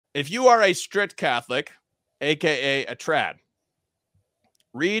If you are a strict Catholic, aka a trad,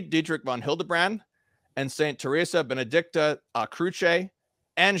 read Dietrich von Hildebrand and Saint Teresa Benedicta a Croce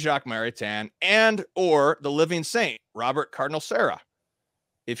and Jacques Maritain and or the Living Saint, Robert Cardinal Sarah.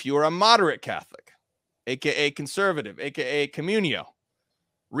 If you are a moderate Catholic, aka conservative, aka Communio,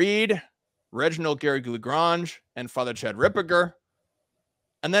 read Reginald Gary Lagrange and Father Chad Ripperger.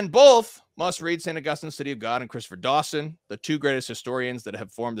 And then both must read St. Augustine's City of God and Christopher Dawson, the two greatest historians that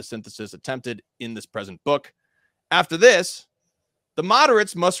have formed the synthesis attempted in this present book. After this, the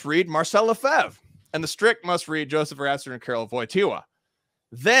moderates must read Marcel Lefebvre, and the strict must read Joseph Ratzinger and Karol Wojtyła.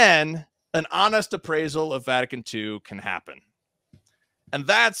 Then an honest appraisal of Vatican II can happen. And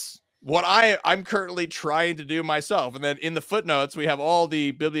that's what I'm currently trying to do myself. And then in the footnotes, we have all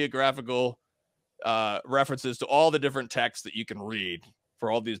the bibliographical references to all the different texts that you can read for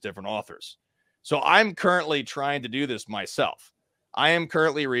all these different authors. So I'm currently trying to do this myself. I am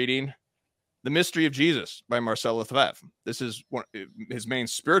currently reading The Mystery of Jesus by Marcel Lefebvre. This is his main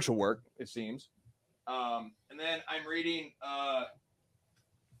spiritual work, it seems. And then I'm reading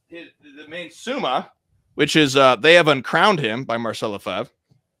the main Summa, which is They Have Uncrowned Him by Marcel Lefebvre.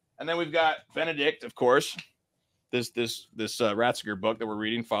 And then we've got Benedict, of course, this Ratzinger book that we're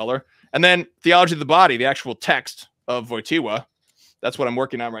reading, Fowler. And then Theology of the Body, the actual text of Wojtyła. That's what I'm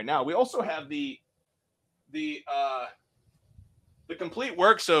working on right now. We also have the complete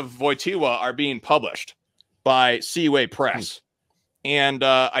works of Wojtyła are being published by CUA Press. And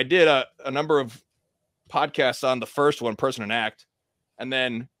I did a number of podcasts on the first one, Person and Act. And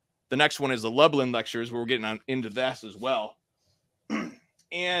then the next one is the Lublin Lectures, where we're getting into that as well.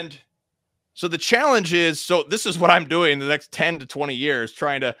 And so the challenge is, so this is what I'm doing the next 10 to 20 years,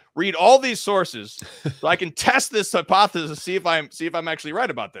 trying to read all these sources so I can test this hypothesis, see if I'm actually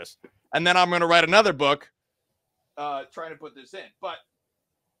right about this. And then I'm going to write another book trying to put this in. But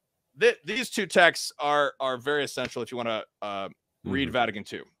these two texts are very essential if you want to read Vatican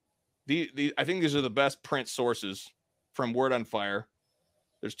II. I think these are the best print sources from Word on Fire.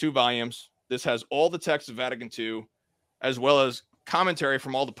 There's 2 volumes. This has all the texts of Vatican II, as well as commentary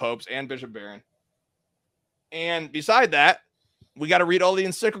from all the popes and Bishop Barron. And beside that, we got to read all the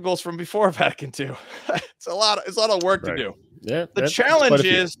encyclicals from before Vatican II. It's a lot of work to do. Yeah. The challenge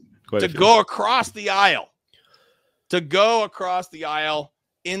is to go across the aisle,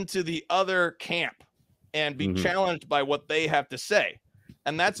 into the other camp and be challenged by what they have to say.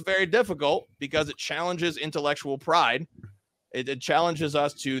 And that's very difficult because it challenges intellectual pride. It challenges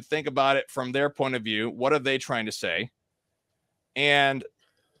us to think about it from their point of view. What are they trying to say? And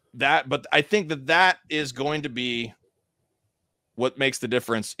but I think that is going to be what makes the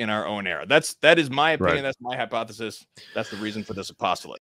difference in our own era. That is my opinion. Right. That's my hypothesis. That's the reason for this apostolate.